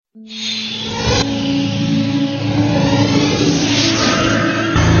I'll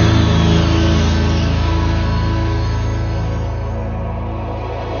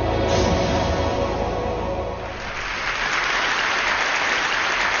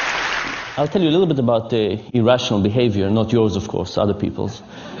tell you a little bit about irrational behavior, not yours, of course, other people's.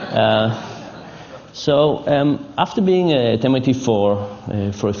 After being at MIT for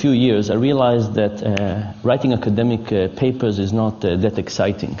a few years, I realized that writing academic papers is not that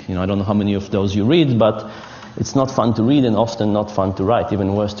exciting. I don't know how many of those you read, but it's not fun to read and often not fun to write,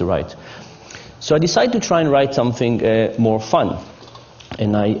 even worse to write. So I decided to try and write something more fun.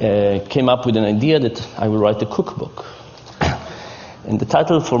 And I came up with an idea that I would write a cookbook. And the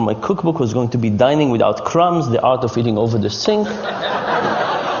title for my cookbook was going to be Dining Without Crumbs, The Art of Eating Over the Sink.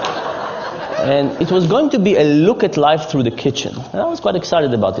 And it was going to be a look at life through the kitchen. And I was quite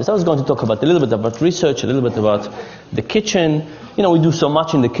excited about this. I was going to talk about a little bit about research, a little bit about the kitchen. We do so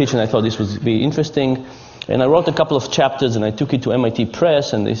much in the kitchen, I thought this would be interesting. And I wrote a couple of chapters and I took it to MIT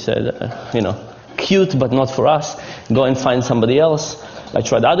Press and they said, cute but not for us. Go and find somebody else. I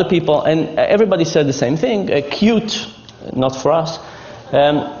tried other people and everybody said the same thing, cute, not for us.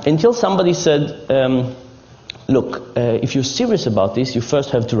 Until somebody said, look, if you're serious about this, you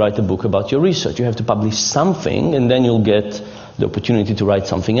first have to write a book about your research. You have to publish something, and then you'll get the opportunity to write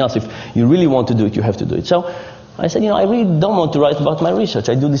something else. If you really want to do it, you have to do it. So I said, I really don't want to write about my research.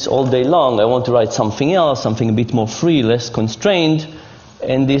 I do this all day long. I want to write something else, something a bit more free, less constrained.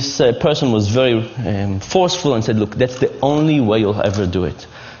 And this person was very forceful and said, look, that's the only way you'll ever do it.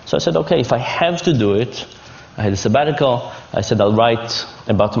 So I said, okay, if I have to do it, I had a sabbatical. I said, I'll write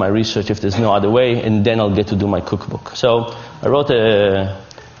about my research if there's no other way, and then I'll get to do my cookbook. So I wrote a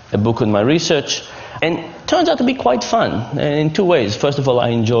book on my research, and it turns out to be quite fun in two ways. First of all, I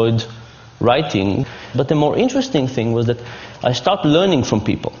enjoyed writing, but the more interesting thing was that I started learning from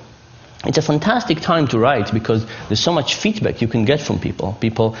people. It's a fantastic time to write because there's so much feedback you can get from people.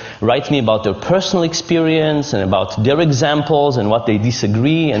 People write me about their personal experience and about their examples and what they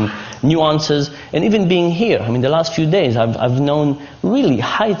disagree and nuances. And even being here, the last few days, I've known really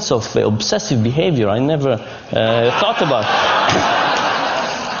heights of obsessive behavior I never thought about.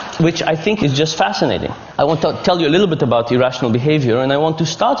 Which I think is just fascinating. I want to tell you a little bit about irrational behavior, and I want to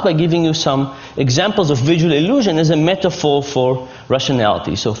start by giving you some examples of visual illusion as a metaphor for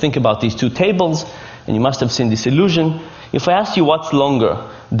rationality. So think about these two tables, and you must have seen this illusion. If I ask you what's longer,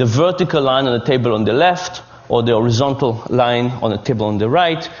 the vertical line on the table on the left, or the horizontal line on the table on the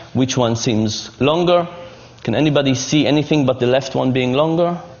right, which one seems longer? Can anybody see anything but the left one being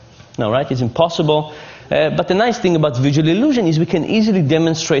longer? No, right? It's impossible. But the nice thing about visual illusion is we can easily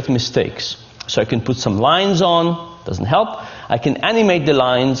demonstrate mistakes. So I can put some lines on, doesn't help. I can animate the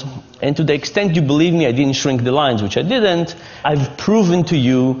lines, and to the extent you believe me I didn't shrink the lines, which I didn't, I've proven to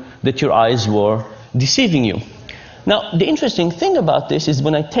you that your eyes were deceiving you. Now, the interesting thing about this is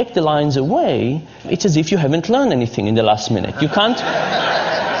when I take the lines away, it's as if you haven't learned anything in the last minute. You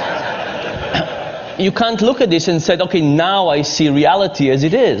can't look at this and say, okay, now I see reality as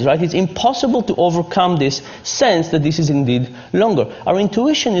it is, right? It's impossible to overcome this sense that this is indeed longer. Our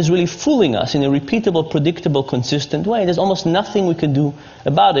intuition is really fooling us in a repeatable, predictable, consistent way. There's almost nothing we can do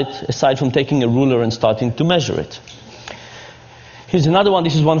about it aside from taking a ruler and starting to measure it. Here's another one.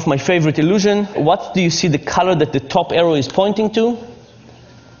 This is one of my favorite illusions. What do you see the color that the top arrow is pointing to?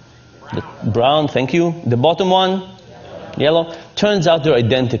 The brown, thank you. The bottom one? Yellow. Turns out they're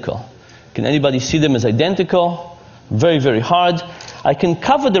identical. Can anybody see them as identical? Very, very hard. I can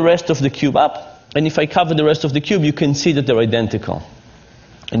cover the rest of the cube up, and if I cover the rest of the cube, you can see that they're identical.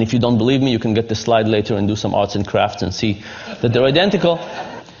 And if you don't believe me, you can get the slide later and do some arts and crafts and see that they're identical.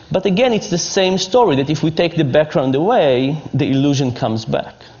 But again, it's the same story, that if we take the background away, the illusion comes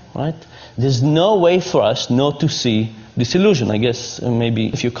back, right? There's no way for us not to see this illusion. I guess maybe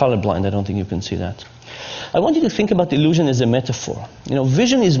if you're colorblind, I don't think you can see that. I want you to think about illusion as a metaphor.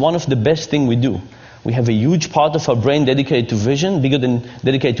 Vision is one of the best things we do. We have a huge part of our brain dedicated to vision, bigger than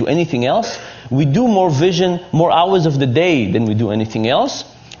dedicated to anything else. We do more vision, more hours of the day than we do anything else.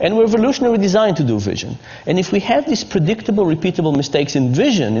 And we're evolutionarily designed to do vision. And if we have these predictable, repeatable mistakes in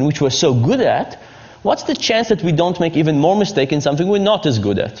vision, in which we're so good at, what's the chance that we don't make even more mistakes in something we're not as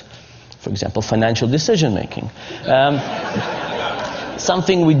good at? For example, financial decision making.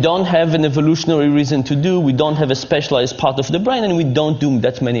 Something we don't have an evolutionary reason to do, we don't have a specialized part of the brain, and we don't do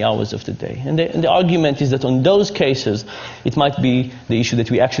that many hours of the day. And the argument is that on those cases, it might be the issue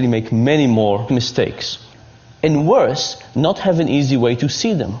that we actually make many more mistakes. And worse, not have an easy way to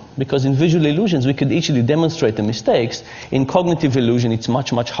see them. Because in visual illusions, we could easily demonstrate the mistakes. In cognitive illusion, it's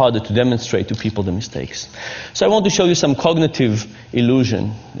much, much harder to demonstrate to people the mistakes. So I want to show you some cognitive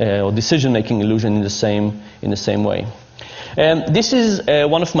illusion, or decision-making illusion in the same way. This is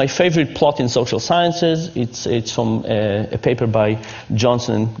one of my favorite plots in social sciences. It's from a paper by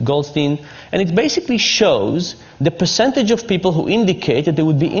Johnson and Goldstein. And it basically shows the percentage of people who indicate that they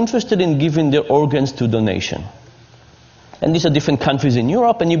would be interested in giving their organs to donation. And these are different countries in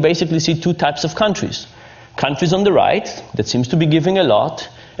Europe, and you basically see two types of countries. Countries on the right that seems to be giving a lot,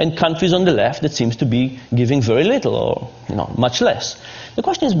 and countries on the left that seems to be giving very little, or much less. The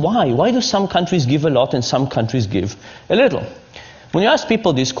question is why? Why do some countries give a lot and some countries give a little? When you ask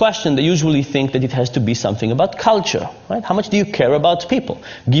people this question, they usually think that it has to be something about culture, right? How much do you care about people?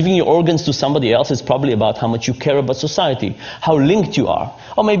 Giving your organs to somebody else is probably about how much you care about society, how linked you are.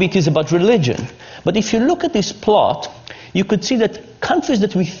 Or maybe it is about religion. But if you look at this plot, you could see that countries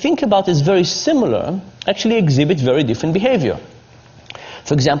that we think about as very similar actually exhibit very different behavior.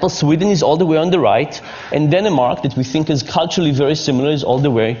 For example, Sweden is all the way on the right, and Denmark, that we think is culturally very similar, is all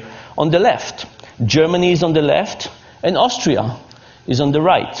the way on the left. Germany is on the left, and Austria is on the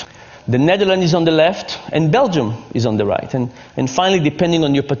right. The Netherlands is on the left, and Belgium is on the right. And finally, depending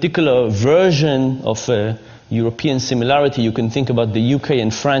on your particular version of European similarity, you can think about the UK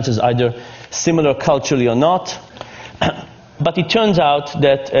and France as either similar culturally or not. But it turns out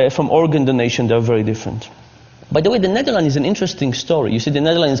that from organ donation, they're very different. By the way, the Netherlands is an interesting story. You see, the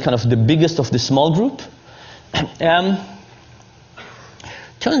Netherlands is kind of the biggest of the small group.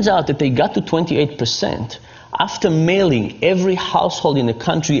 Turns out that they got to 28% after mailing every household in the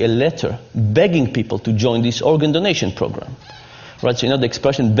country a letter begging people to join this organ donation program. Right, so you know the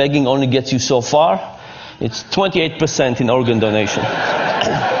expression, begging only gets you so far? It's 28% in organ donation.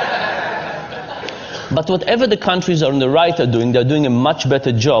 But whatever the countries on the right are doing, they're doing a much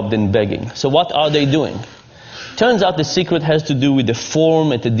better job than begging. So what are they doing? Turns out the secret has to do with the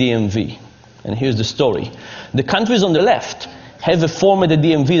form at the DMV. And here's the story. The countries on the left have a form at the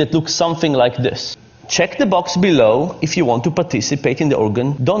DMV that looks something like this. Check the box below if you want to participate in the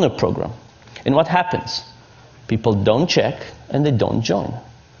organ donor program. And what happens? People don't check and they don't join.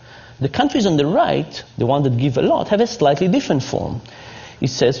 The countries on the right, the ones that give a lot, have a slightly different form. It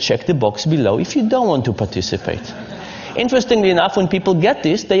says check the box below if you don't want to participate. Interestingly enough, when people get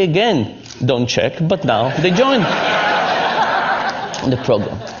this, they again don't check, but now they join the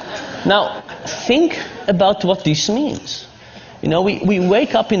program. Now, think about what this means. You know, we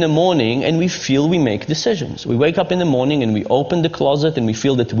wake up in the morning and we feel we make decisions. We wake up in the morning and we open the closet and we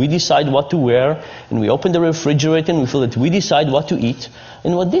feel that we decide what to wear, and we open the refrigerator and we feel that we decide what to eat.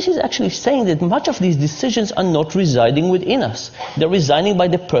 And what this is actually saying that much of these decisions are not residing within us. They're residing by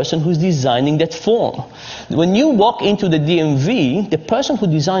the person who's designing that form. When you walk into the DMV, the person who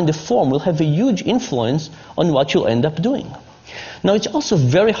designed the form will have a huge influence on what you'll end up doing. Now, it's also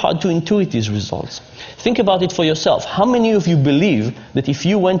very hard to intuit these results. Think about it for yourself. How many of you believe that if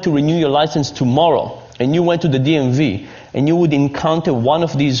you went to renew your license tomorrow and you went to the DMV and you would encounter one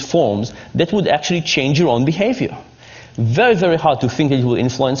of these forms, that would actually change your own behavior? Very, very hard to think that it will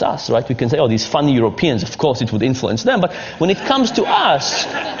influence us, right? We can say, oh, these funny Europeans, of course it would influence them. But when it comes to us,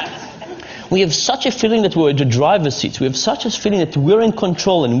 we have such a feeling that we're in the driver's seat. We have such a feeling that we're in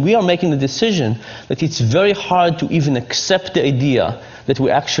control and we are making the decision that it's very hard to even accept the idea that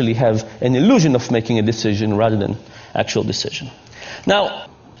we actually have an illusion of making a decision rather than actual decision. Now,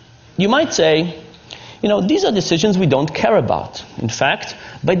 you might say, you know, these are decisions we don't care about. In fact,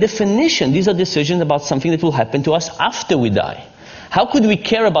 by definition, these are decisions about something that will happen to us after we die. How could we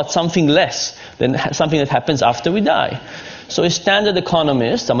care about something less than something that happens after we die? So a standard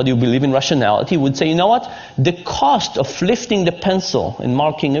economist, somebody who believes in rationality, would say, you know what? The cost of lifting the pencil and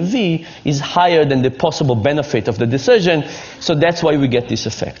marking a V is higher than the possible benefit of the decision, so that's why we get this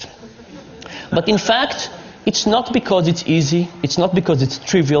effect. But in fact, it's not because it's easy, it's not because it's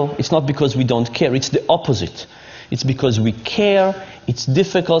trivial, it's not because we don't care, it's the opposite. It's because we care, it's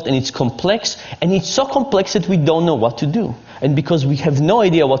difficult, and it's complex, and it's so complex that we don't know what to do. And because we have no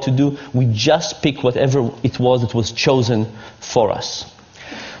idea what to do, we just pick whatever it was that was chosen for us.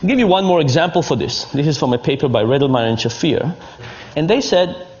 I'll give you one more example for this. This is from a paper by Redelmeyer and Shafir. And they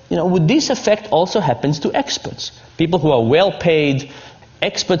said, you know, would this effect also happens to experts? People who are well paid,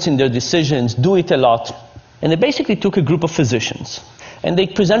 experts in their decisions, do it a lot. And they basically took a group of physicians. And they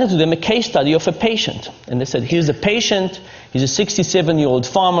presented to them a case study of a patient. And they said, here's a patient, he's a 67-year-old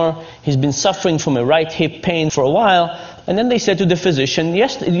farmer, he's been suffering from a right hip pain for a while. and then they said to the physician,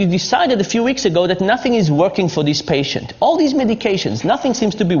 yes, you decided a few weeks ago that nothing is working for this patient. All these medications, nothing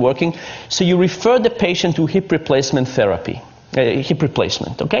seems to be working, so you refer the patient to hip replacement therapy. Hip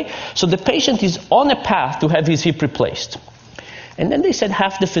replacement, okay? So the patient is on a path to have his hip replaced. And then they said,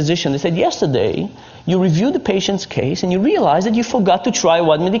 half the physician, they said, yesterday you reviewed the patient's case and you realized that you forgot to try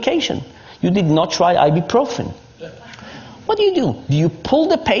one medication. You did not try ibuprofen. What do? Do you pull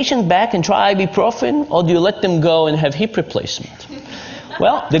the patient back and try ibuprofen, or do you let them go and have hip replacement?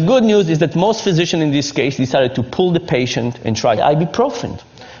 Well, the good news is that most physicians in this case decided to pull the patient and try ibuprofen.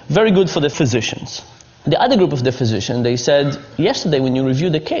 Very good for the physicians. The other group of the physicians, they said, yesterday when you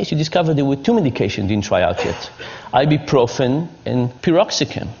reviewed the case, you discovered there were two medications you didn't try out yet. Ibuprofen and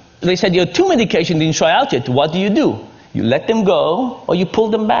piroxicam. They said, your two medications didn't try out yet. What do? You let them go, or you pull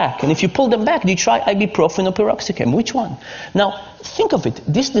them back. And if you pull them back, do you try ibuprofen or piroxicam? Which one? Now, think of it.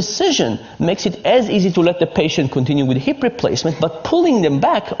 This decision makes it as easy to let the patient continue with hip replacement, but pulling them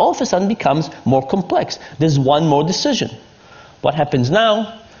back all of a sudden becomes more complex. There's one more decision. What happens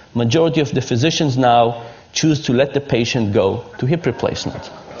now? Majority of the physicians now choose to let the patient go to hip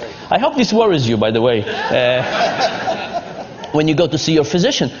replacement. I hope this worries you, by the way, when you go to see your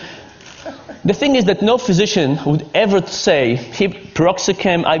physician. The thing is that no physician would ever say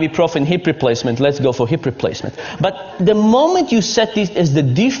piroxicam, ibuprofen, hip replacement, let's go for hip replacement. But the moment you set this as the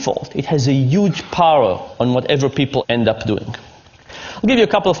default, it has a huge power on whatever people end up doing. I'll give you a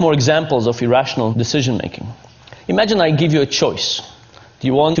couple of more examples of irrational decision making. Imagine I give you a choice. Do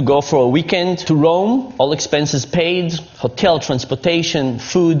you want to go for a weekend to Rome, all expenses paid, hotel, transportation,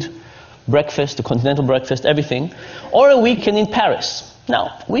 food, breakfast, a continental breakfast, everything, or a weekend in Paris?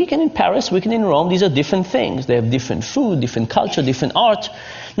 Now, weekend in Paris, weekend in Rome, these are different things. They have different food, different culture, different art.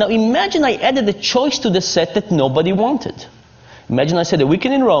 Now, imagine I added a choice to the set that nobody wanted. Imagine I said a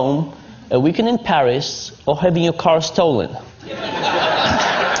weekend in Rome, a weekend in Paris, or having your car stolen.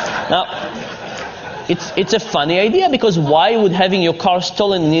 Now, it's a funny idea, because why would having your car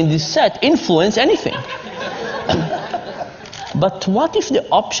stolen in this set influence anything? But what if the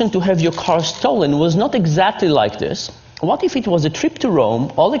option to have your car stolen was not exactly like this? What if it was a trip to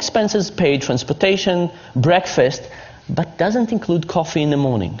Rome, all expenses paid, transportation, breakfast, but doesn't include coffee in the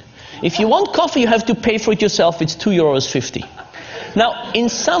morning? If you want coffee, you have to pay for it yourself. It's €2.50. Now, in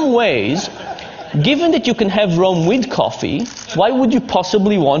some ways, given that you can have Rome with coffee, why would you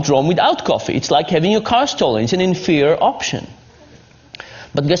possibly want Rome without coffee? It's like having your car stolen. It's an inferior option.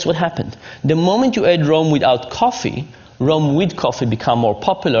 But guess what happened? The moment you add Rome without coffee, Rome with coffee become more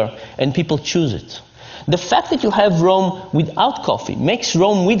popular, and people choose it. The fact that you have Rome without coffee makes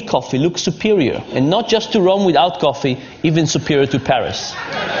Rome with coffee look superior, and not just to Rome without coffee, even superior to Paris.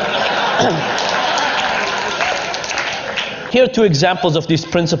 Here are two examples of this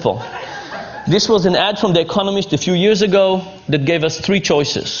principle. This was an ad from The Economist a few years ago that gave us three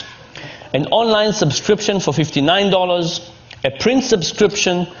choices. An online subscription for $59, a print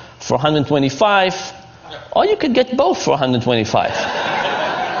subscription for $125, or you could get both for $125.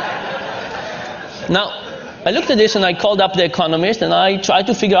 Now, I looked at this and I called up The Economist and I tried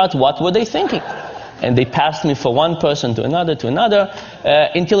to figure out what were they thinking. And they passed me from one person to another,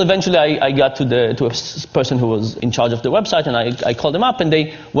 until eventually I got to a person who was in charge of the website, and I called them up and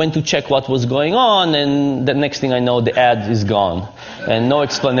they went to check what was going on, and the next thing I know, the ad is gone and no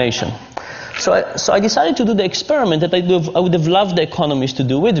explanation. So I decided to do the experiment that I would have loved The Economist to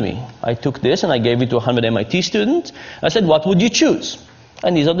do with me. I took this and I gave it to 100 MIT students. I said, what would you choose?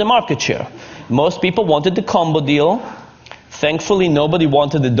 And these are the market share. Most people wanted the combo deal. Thankfully, nobody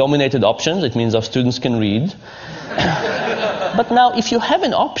wanted the dominated options. It means our students can read. But now, if you have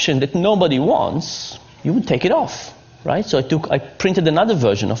an option that nobody wants, you would take it off, right? So I printed another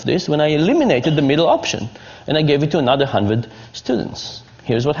version of this when I eliminated the middle option, and I gave it to another 100 students.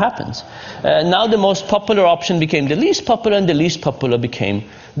 Here's what happens. Now the most popular option became the least popular, and the least popular became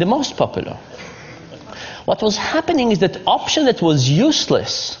the most popular. What was happening is that option that was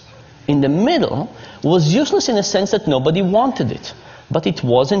useless in the middle was useless in the sense that nobody wanted it. But it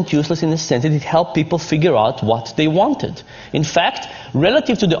wasn't useless in the sense that it helped people figure out what they wanted. In fact,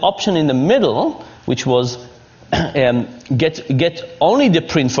 relative to the option in the middle, which was get only the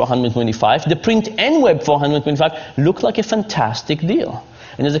print for $125, the print and web for $125 looked like a fantastic deal.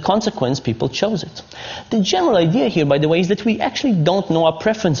 And as a consequence, people chose it. The general idea here, by the way, is that we actually don't know our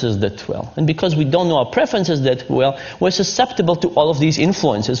preferences that well. And because we don't know our preferences that well, we're susceptible to all of these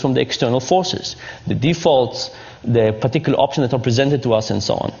influences from the external forces, the defaults, the particular options that are presented to us, and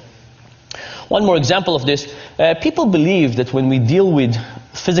so on. One more example of this. People believe that when we deal with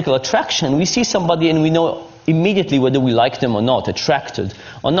physical attraction, we see somebody and we know immediately whether we like them or not, attracted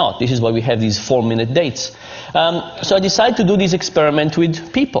or not. This is why we have these 4-minute dates. So I decided to do this experiment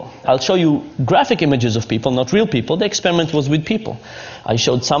with people. I'll show you graphic images of people, not real people. The experiment was with people. I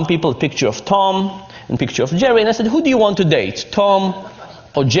showed some people a picture of Tom and a picture of Jerry, and I said, who do you want to date, Tom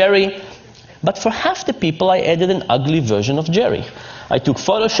or Jerry? But for half the people, I added an ugly version of Jerry. I took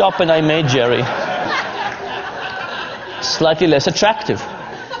Photoshop and I made Jerry slightly less attractive.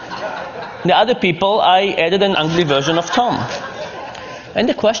 The other people, I added an ugly version of Tom. And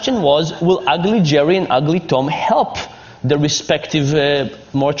the question was, will ugly Jerry and ugly Tom help the respective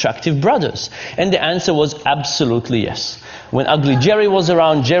more attractive brothers? And the answer was absolutely yes. When ugly Jerry was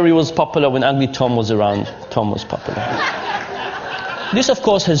around, Jerry was popular. When ugly Tom was around, Tom was popular. This, of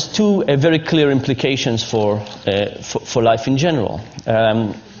course, has two very clear implications for life in general.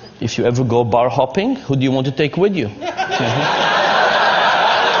 If you ever go bar hopping, who do you want to take with you?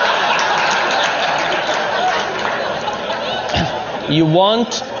 You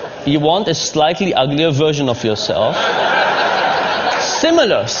want a slightly uglier version of yourself.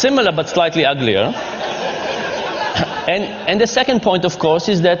 Similar, but slightly uglier. And the second point, of course,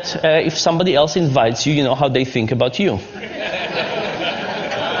 is that if somebody else invites you, you know how they think about you.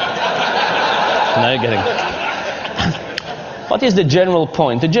 Now you're getting it. What is the general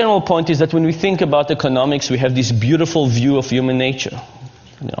point? The general point is that when we think about economics, we have this beautiful view of human nature.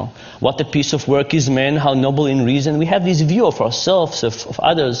 You know, what a piece of work is man, how noble in reason. We have this view of ourselves, of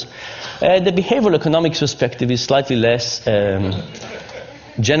others. The behavioral economics perspective is slightly less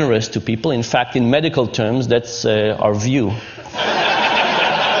generous to people. In fact, in medical terms, that's our view.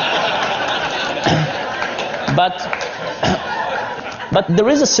 But there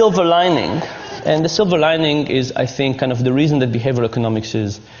is a silver lining. And the silver lining is, I think, kind of the reason that behavioral economics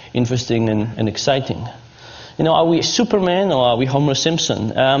is interesting and exciting. You know, are we Superman or are we Homer Simpson?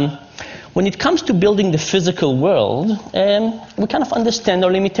 When it comes to building the physical world, we kind of understand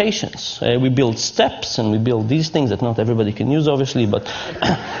our limitations. We build steps and we build these things that not everybody can use, obviously, but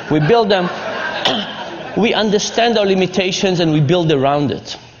we build them. We understand our limitations and we build around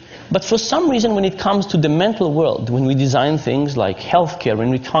it. But for some reason, when it comes to the mental world, when we design things like healthcare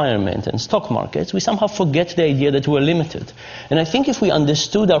and retirement and stock markets, we somehow forget the idea that we're limited. And I think if we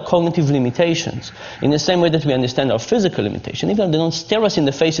understood our cognitive limitations in the same way that we understand our physical limitation, even if they don't stare us in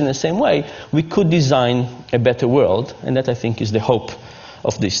the face in the same way, we could design a better world. And that, I think, is the hope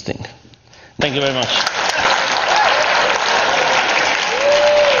of this thing. Thank you very much.